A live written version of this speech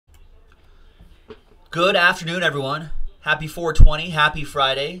Good afternoon, everyone. Happy 420, happy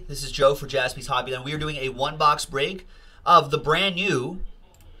Friday. This is Joe for Jaspys Hobbyland. We are doing a one-box break of the brand new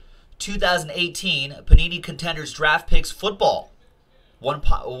 2018 Panini Contenders Draft Picks Football. One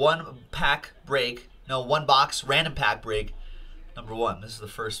box random pack break number one. This is the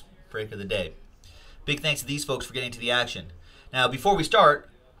first break of the day. Big thanks to these folks for getting to the action. Now, before we start,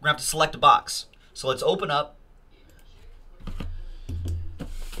 we're going to have to select a box. So let's open up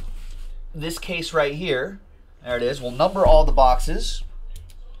this case right here. There it is. We'll number all the boxes,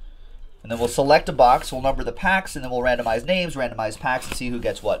 and then we'll select a box. We'll number the packs, and then we'll randomize names, randomize packs, and see who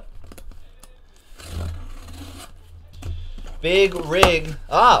gets what. Big rig.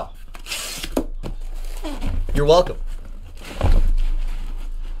 Ah, you're welcome.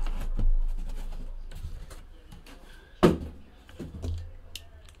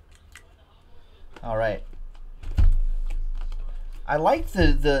 All right. I like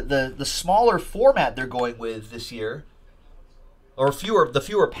the smaller format they're going with this year, or the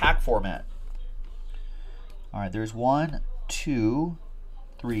fewer pack format. All right, there's 1, 2,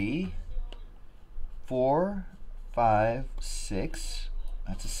 3, 4, 5, 6.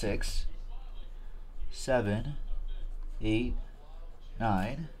 That's a 6. 7, 8,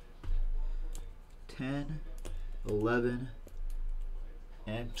 9, 10, 11,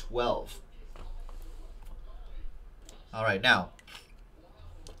 and 12. All right, now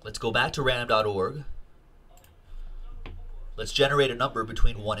let's go back to random.org. Let's generate a number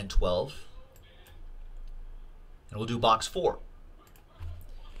between 1 and 12. And we'll do box 4.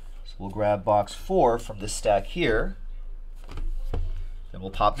 So we'll grab box 4 from this stack here. Then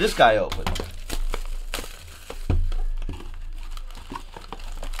we'll pop this guy open.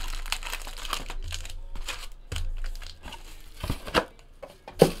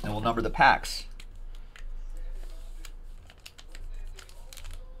 And we'll number the packs.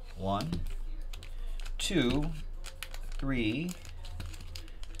 1, 2, 3,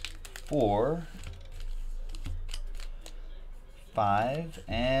 4, 5,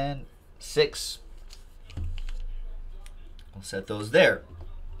 and 6. We'll set those there.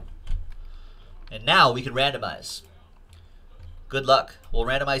 And now we can randomize. Good luck. We'll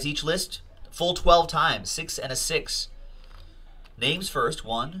randomize each list full 12 times, 6 and a 6. Names first,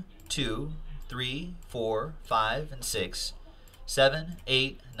 1, 2, 3, 4, 5, and 6. 7,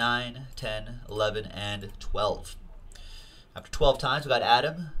 8, 9, 10, 11, and 12. After 12 times, we got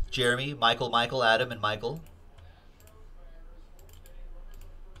Adam, Jeremy, Michael, Adam, and Michael.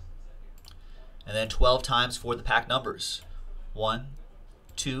 And then 12 times for the pack numbers. 1,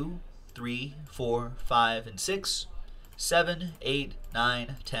 2, 3, 4, 5, and 6. 7, 8,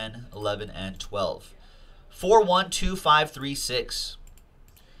 9, 10, 11, and 12. 4, 1, 2, 5, 3, 6.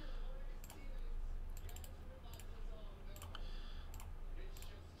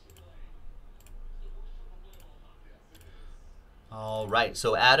 All right,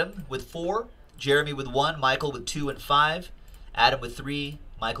 so Adam with 4, Jeremy with 1, Michael with 2 and 5, Adam with 3,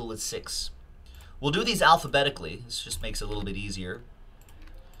 Michael with 6. We'll do these alphabetically. This just makes it a little bit easier.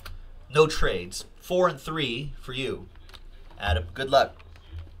 No trades. 4 and 3 for you, Adam. Good luck.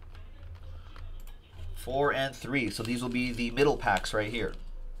 4 and 3. So these will be the middle packs right here.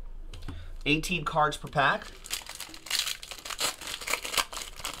 18 cards per pack.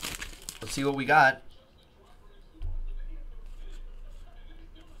 Let's see what we got.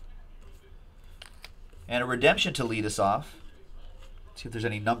 And a redemption to lead us off. Let's see if there's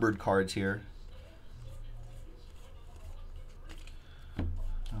any numbered cards here.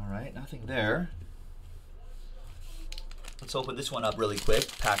 All right, nothing there. Let's open this one up really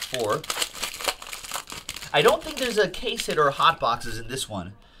quick, pack 4. I don't think there's a case hit or hot boxes in this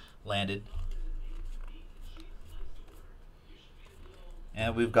one landed.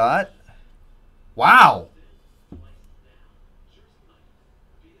 And we've got, wow!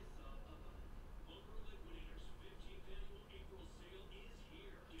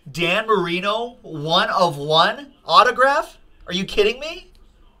 Dan Marino, 1 of 1 autograph? Are you kidding me?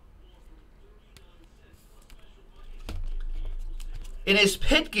 In his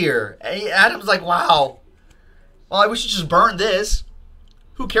pit gear. Adam's like, wow. Well, we should just burn this.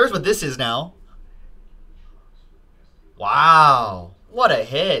 Who cares what this is now? Wow. What a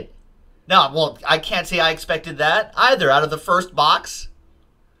hit. No, well, I can't say I expected that either out of the first box.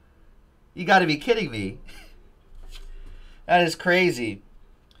 You got to be kidding me. That is crazy.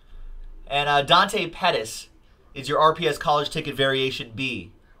 And Dante Pettis is your RPS College Ticket Variation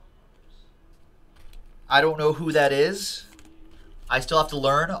B. I don't know who that is. I still have to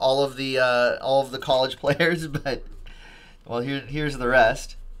learn all of the college players, but well, here's the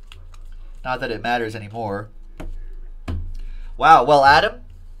rest. Not that it matters anymore. Wow. Well, Adam,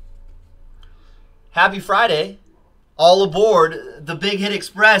 Happy Friday. All aboard the Big Hit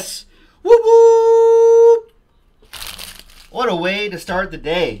Express. Whoop, whoop. What a way to start the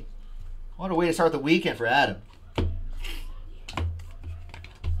day. What a way to start the weekend for Adam.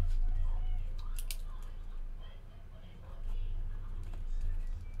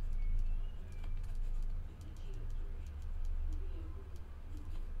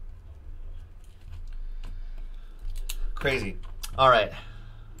 Crazy. All right.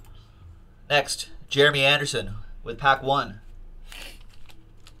 Next, Jeremy Anderson with pack 1.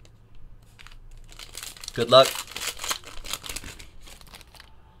 Good luck.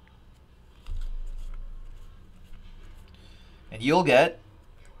 And you'll get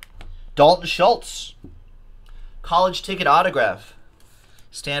Dalton Schultz. College ticket autograph.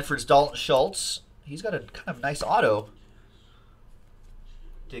 Stanford's Dalton Schultz. He's got a kind of nice auto.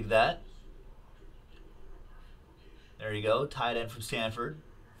 Dig that. There you go, tight end from Stanford.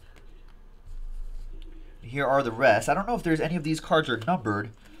 Here are the rest. I don't know if there's any of these cards are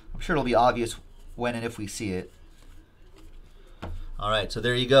numbered. I'm sure it'll be obvious when and if we see it. All right, so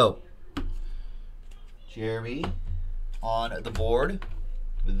there you go. Jeremy on the board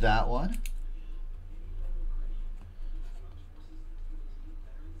with that one.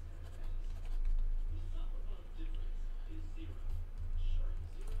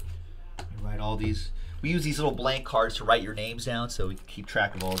 Write all these. We use these little blank cards to write your names down so we can keep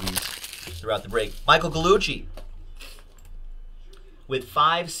track of all these throughout the break. Michael Gallucci with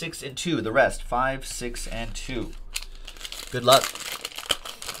 5, 6, and 2. The rest, 5, 6, and 2. Good luck.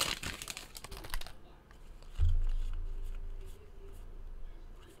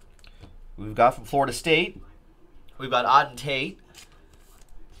 We've got from Florida State. We've got Auden Tate.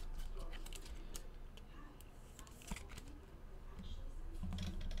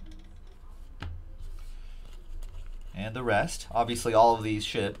 And the rest. Obviously, all of these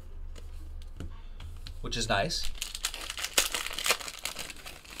ship, which is nice.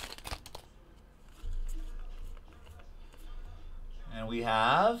 And we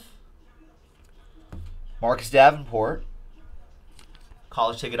have Marcus Davenport,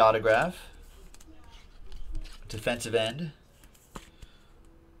 college ticket autograph, defensive end.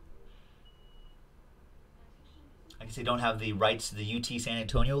 I guess they don't have the rights to the UT San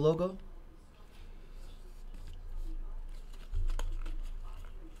Antonio logo.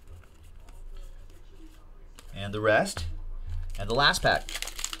 And the rest. And the last pack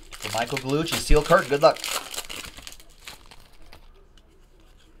for Michael Gallucci. Steel curtain. Good luck.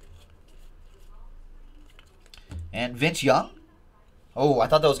 And Vince Young. Oh, I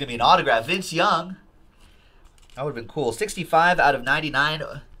thought that was going to be an autograph. Vince Young. That would have been cool. 65 out of 99.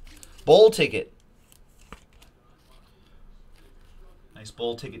 Bowl ticket. Nice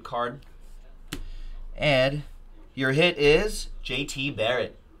bowl ticket card. And your hit is JT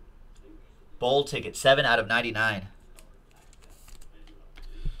Barrett. Bowl ticket, 7 out of 99.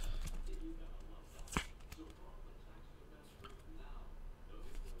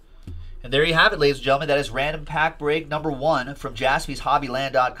 And there you have it, ladies and gentlemen. That is random pack break number 1 from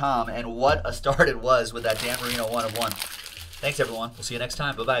JaspysHobbyland.com. And what a start it was with that Dan Marino 1 of 1. Thanks, everyone. We'll see you next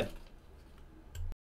time. Bye-bye.